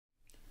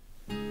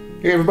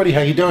Hey everybody, how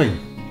you doing?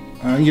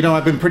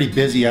 I've been pretty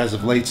busy as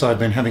of late, so I've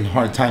been having a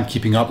hard time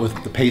keeping up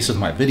with the pace of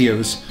my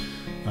videos.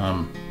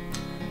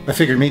 I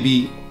figured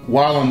maybe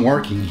while I'm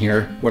working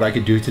here, what I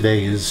could do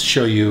today is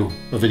show you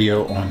a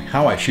video on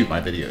how I shoot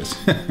my videos.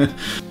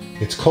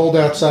 It's cold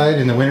outside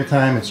in the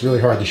wintertime. It's really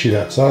hard to shoot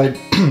outside,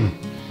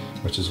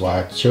 which is why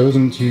I've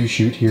chosen to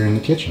shoot here in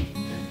the kitchen.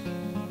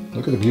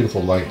 Look at the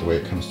beautiful light, the way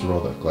it comes through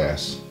all that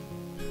glass.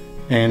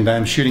 And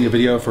I'm shooting a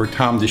video for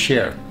Tom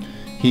DeShare.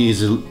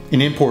 He's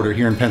an importer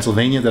here in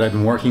Pennsylvania that I've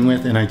been working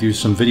with, and I do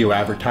some video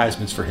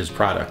advertisements for his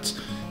products.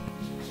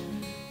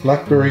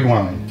 Blackberry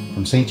wine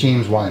from St.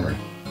 James Winery.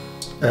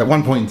 At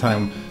one point in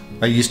time,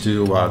 I used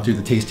to do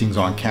the tastings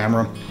on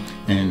camera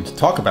and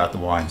talk about the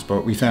wines,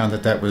 but we found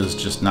that that was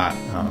just not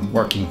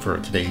working for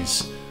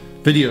today's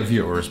video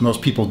viewers.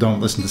 Most people don't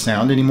listen to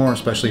sound anymore,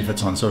 especially if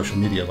it's on social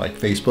media like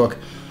Facebook.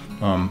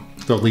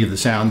 They'll leave the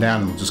sound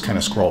down and they'll just kind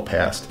of scroll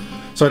past.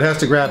 So it has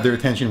to grab their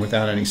attention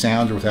without any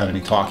sound or without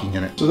any talking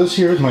in it. So this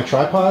here is my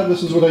tripod.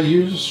 This is what I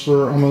use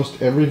for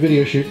almost every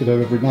video shoot that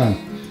I've ever done.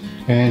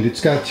 And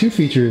it's got two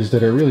features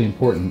that are really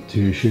important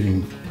to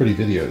shooting pretty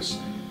videos.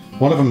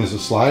 One of them is a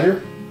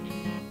slider.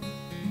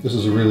 This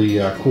is a really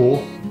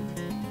cool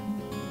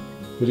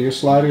video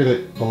slider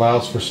that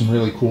allows for some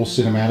really cool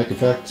cinematic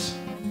effects.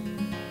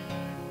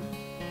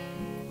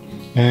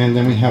 And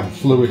then we have a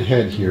fluid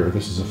head here.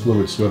 This is a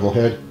fluid swivel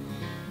head.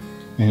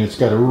 And it's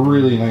got a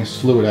really nice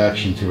fluid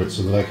action to it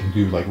so that I can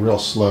do like real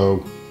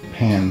slow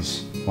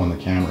pans on the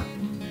camera.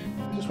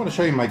 I just want to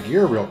show you my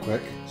gear real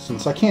quick.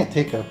 Since I can't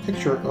take a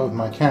picture of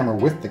my camera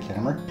with the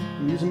camera,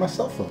 I'm using my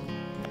cell phone.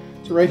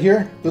 So right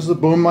here, this is a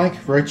boom mic,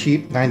 very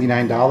cheap,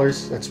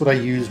 $99. That's what I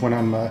use when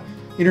I'm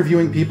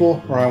interviewing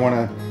people, or I want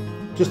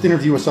to just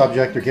interview a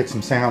subject or get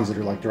some sounds that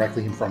are like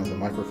directly in front of the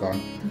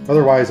microphone.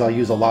 Otherwise, I'll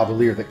use a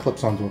lavalier that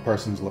clips onto a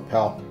person's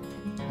lapel.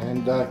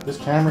 And this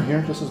camera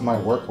here, this is my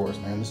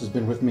workhorse, man. This has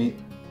been with me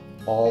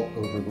all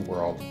over the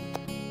world.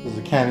 This is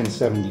a Canon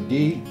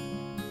 70D.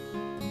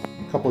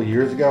 A couple of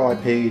years ago, I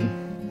paid,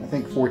 I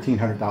think,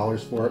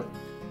 $1,400 for it.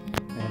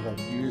 And I've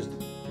used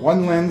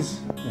one lens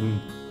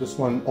and this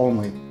one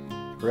only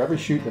for every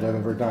shoot that I've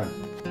ever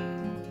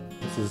done.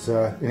 This is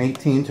an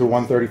 18 to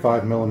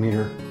 135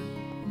 millimeter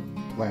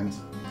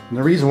lens. And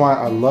the reason why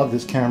I love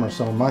this camera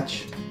so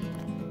much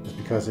is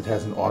because it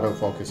has an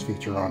autofocus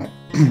feature on it.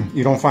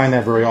 You don't find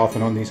that very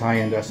often on these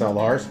high-end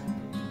SLRs.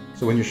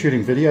 So when you're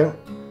shooting video,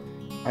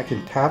 I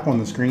can tap on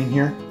the screen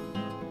here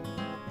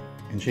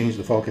and change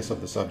the focus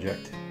of the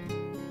subject.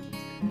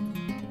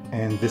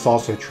 And this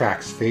also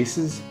tracks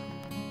faces,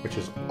 which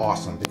is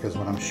awesome because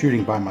when I'm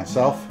shooting by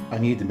myself, I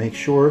need to make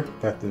sure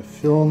that the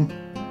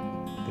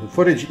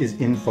footage is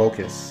in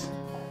focus.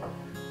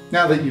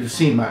 Now that you've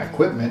seen my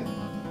equipment,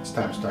 it's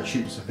time to start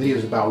shooting some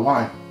videos about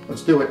wine.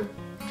 Let's do it.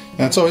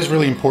 And it's always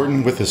really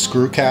important with the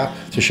screw cap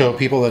to show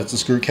people that it's a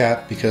screw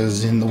cap,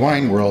 because in the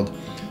wine world,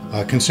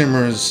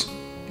 consumers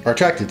are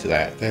attracted to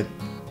that. That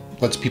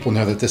lets people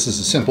know that this is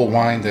a simple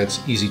wine that's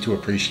easy to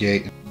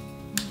appreciate.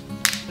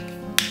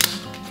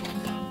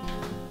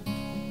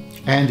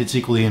 And it's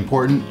equally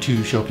important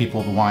to show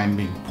people the wine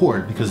being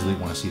poured because they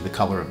want to see the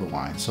color of the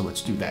wine. So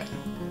let's do that.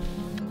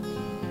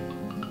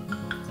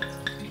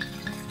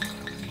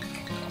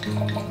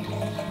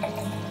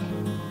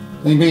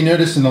 You may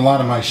notice in a lot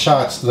of my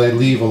shots that I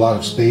leave a lot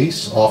of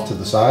space off to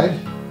the side.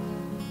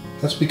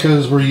 That's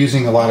because we're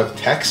using a lot of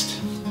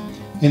text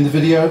in the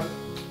video,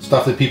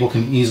 stuff that people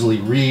can easily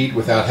read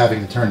without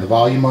having to turn the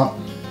volume up.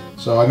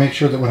 So I make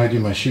sure that when I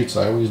do my shoots,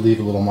 I always leave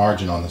a little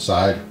margin on the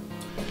side.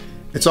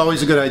 It's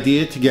always a good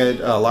idea to get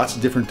lots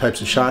of different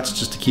types of shots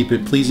just to keep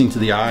it pleasing to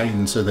the eye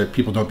and so that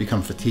people don't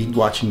become fatigued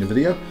watching the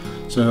video.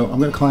 So I'm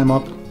going to climb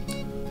up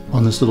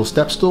on this little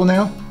step stool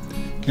now,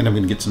 and I'm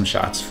going to get some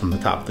shots from the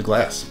top of the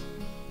glass.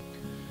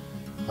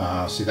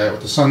 See that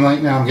with the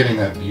sunlight now? I'm getting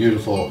that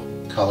beautiful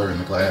color in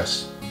the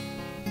glass.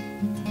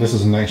 This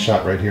is a nice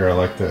shot right here. I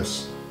like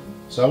this.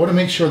 So I want to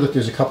make sure that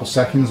there's a couple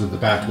seconds of the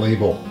back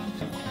label.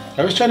 I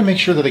always try to make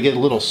sure that I get a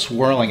little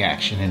swirling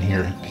action in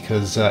here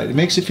because it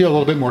makes it feel a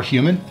little bit more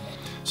human.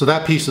 So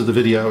that piece of the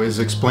video is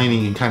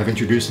explaining and kind of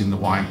introducing the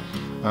wine.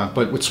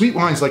 But with sweet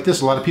wines like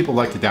this, a lot of people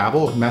like to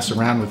dabble and mess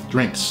around with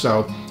drinks.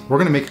 So we're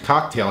going to make a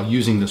cocktail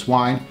using this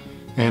wine,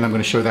 and I'm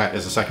going to show that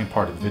as a second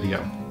part of the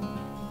video.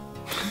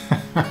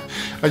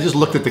 I just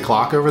looked at the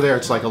clock over there.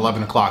 It's like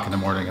 11 o'clock in the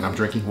morning and I'm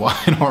drinking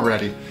wine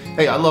already.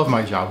 Hey, I love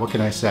my job. What can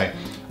I say?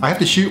 I have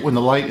to shoot when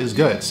the light is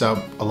good. So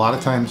a lot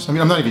of times, I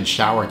mean, I'm not even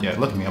showered yet.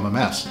 Look at me, I'm a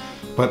mess.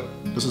 But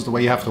this is the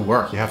way you have to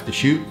work. You have to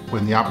shoot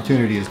when the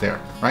opportunity is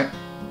there, right?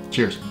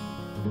 Cheers.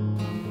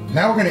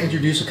 Now we're going to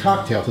introduce a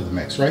cocktail to the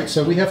mix, right?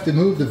 So we have to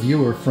move the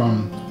viewer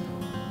from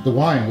the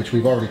wine, which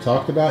we've already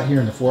talked about here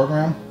in the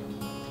foreground,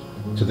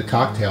 to the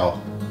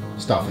cocktail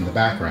stuff in the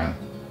background.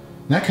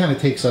 And that kind of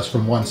takes us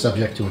from one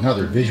subject to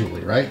another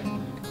visually, right?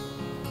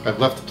 I've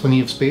left plenty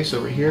of space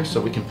over here so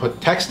we can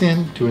put text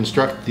in to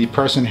instruct the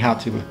person how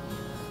to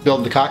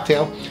build the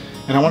cocktail.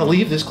 And I want to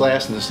leave this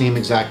glass in the same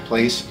exact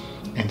place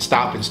and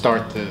stop and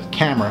start the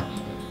camera.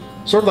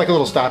 Sort of like a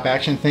little stop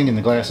action thing, and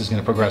the glass is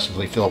going to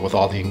progressively fill with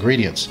all the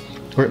ingredients.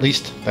 Or at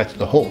least that's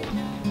the hope.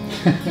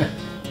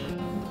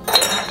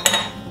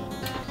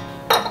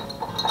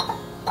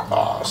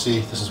 Ah, see,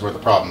 this is where the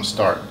problems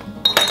start.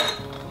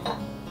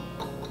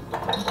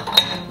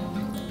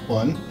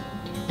 1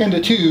 and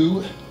a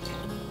 2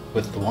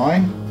 with the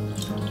wine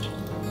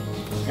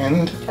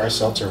and our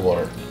seltzer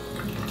water.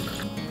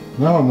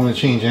 Now I'm going to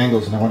change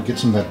angles and I want to get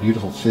some of that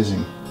beautiful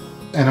fizzing.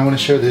 And I want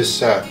to show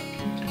this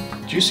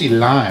juicy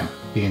lime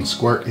being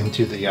squirt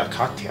into the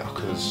cocktail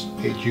because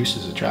hey, juice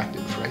is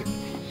attractive, right?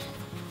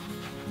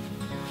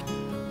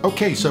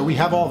 Okay, so we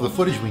have all the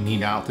footage we need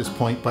now at this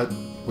point, but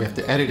we have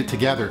to edit it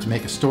together to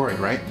make a story,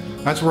 right?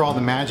 That's where all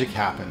the magic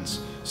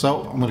happens.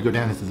 So I'm gonna go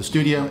down into the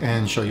studio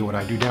and show you what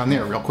I do down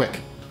there real quick.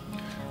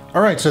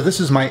 All right, so this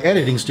is my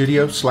editing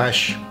studio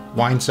slash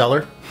wine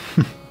cellar.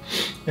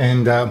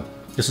 And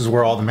this is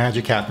where all the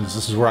magic happens.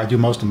 This is where I do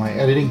most of my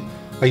editing.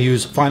 I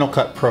use Final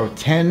Cut Pro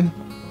 10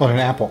 on an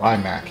Apple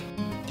iMac.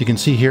 You can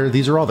see here,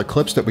 these are all the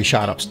clips that we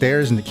shot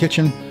upstairs in the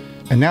kitchen.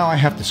 And now I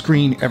have to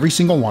screen every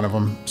single one of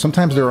them.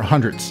 Sometimes there are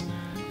hundreds.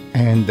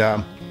 And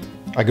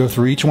I go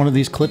through each one of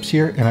these clips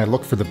here and I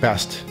look for the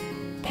best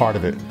part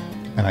of it.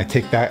 And I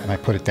take that and I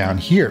put it down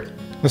here.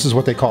 This is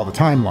what they call the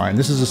timeline.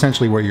 This is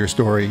essentially where your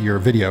story, your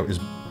video is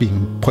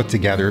being put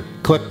together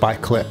clip by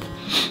clip.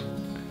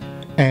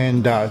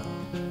 And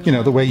you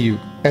know, the way you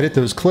edit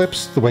those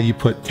clips, the way you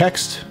put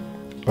text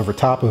over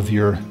top of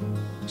your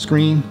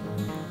screen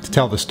to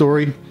tell the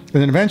story.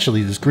 And then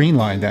eventually this green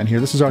line down here,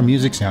 this is our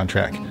music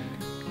soundtrack.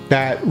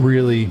 That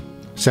really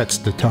sets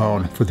the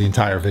tone for the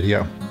entire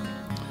video.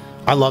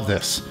 I love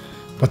this,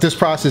 but this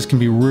process can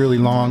be really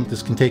long.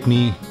 This can take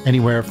me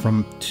anywhere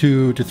from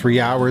 2 to 3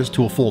 hours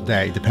to a full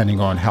day, depending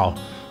on how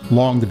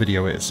long the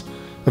video is.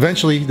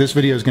 Eventually, this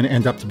video is going to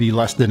end up to be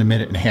less than 1.5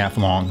 minutes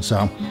long,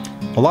 so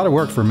a lot of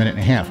work for 1.5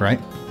 minutes, right?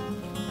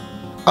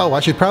 Oh,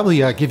 I should probably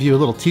give you a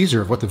little teaser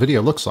of what the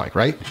video looks like,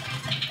 right?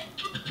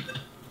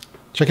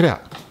 Check it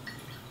out.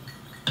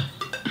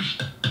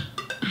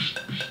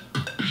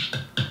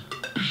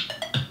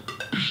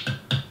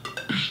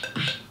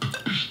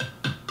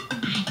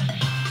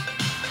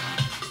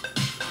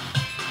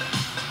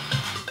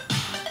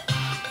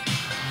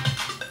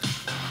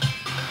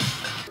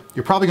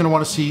 You're probably going to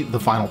want to see the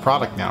final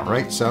product now,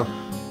 right? So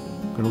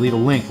I'm going to leave a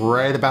link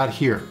right about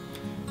here.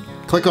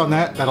 Click on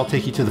that, that'll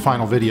take you to the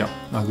final video.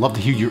 I'd love to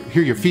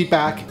hear your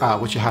feedback,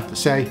 what you have to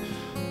say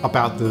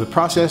about the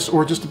process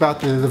or just about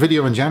the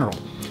video in general.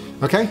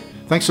 Okay,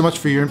 thanks so much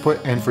for your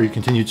input and for your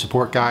continued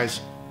support,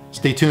 guys.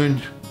 Stay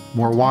tuned,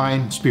 more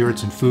wine,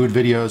 spirits, and food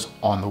videos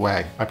on the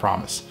way, I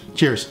promise.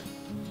 Cheers.